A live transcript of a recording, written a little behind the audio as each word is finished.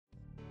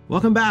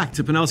Welcome back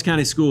to Pinellas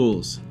County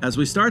Schools. As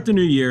we start the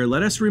new year,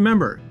 let us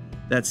remember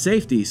that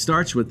safety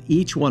starts with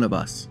each one of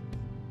us.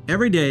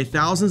 Every day,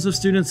 thousands of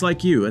students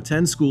like you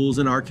attend schools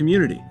in our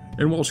community.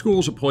 And while school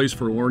is a place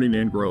for learning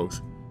and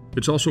growth,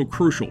 it's also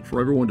crucial for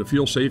everyone to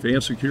feel safe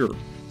and secure.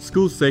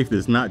 School safety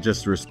is not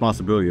just the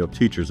responsibility of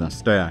teachers and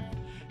staff.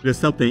 It is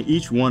something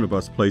each one of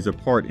us plays a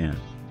part in.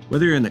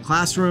 Whether you're in the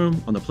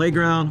classroom, on the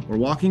playground, or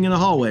walking in the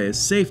hallways,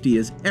 safety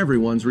is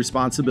everyone's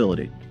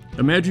responsibility.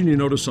 Imagine you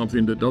notice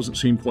something that doesn't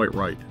seem quite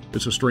right.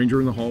 It's a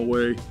stranger in the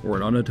hallway or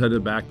an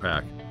unattended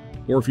backpack.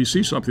 Or if you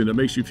see something that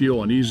makes you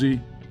feel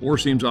uneasy or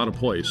seems out of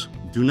place.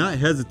 Do not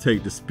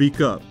hesitate to speak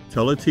up.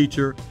 Tell a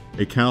teacher,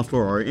 a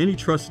counselor, or any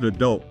trusted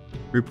adult.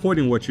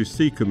 Reporting what you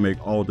see could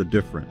make all the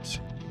difference.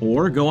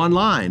 Or go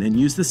online and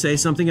use the Say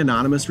Something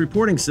Anonymous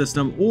reporting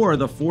system or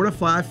the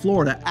 4to5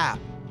 Florida app.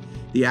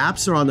 The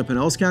apps are on the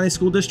Pinellas County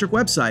School District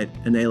website,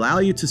 and they allow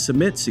you to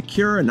submit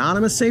secure,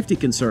 anonymous safety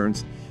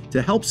concerns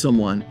to help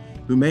someone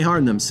who may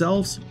harm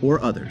themselves or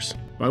others.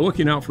 By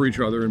looking out for each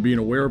other and being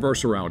aware of our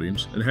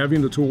surroundings and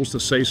having the tools to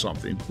say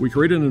something, we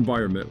create an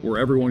environment where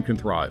everyone can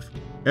thrive.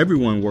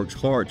 Everyone works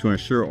hard to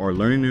ensure our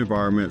learning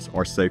environments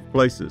are safe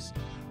places.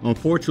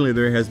 Unfortunately,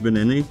 there has been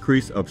an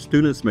increase of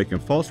students making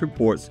false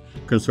reports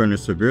concerning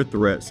severe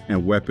threats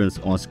and weapons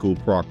on school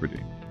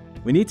property.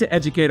 We need to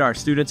educate our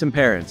students and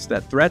parents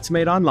that threats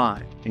made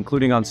online,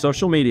 including on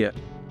social media,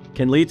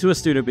 can lead to a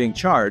student being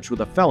charged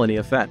with a felony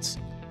offense.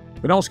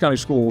 Pinellas County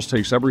Schools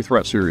takes every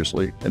threat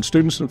seriously, and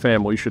students and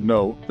families should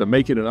know that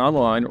making an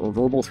online or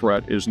verbal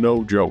threat is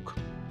no joke.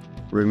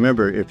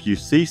 Remember, if you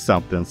see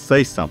something,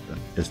 say something.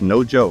 It's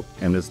no joke,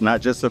 and it's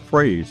not just a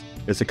phrase,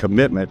 it's a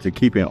commitment to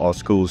keeping our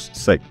schools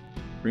safe.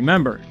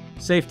 Remember,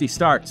 safety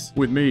starts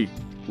with me,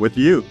 with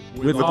you,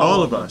 with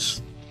all of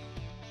us.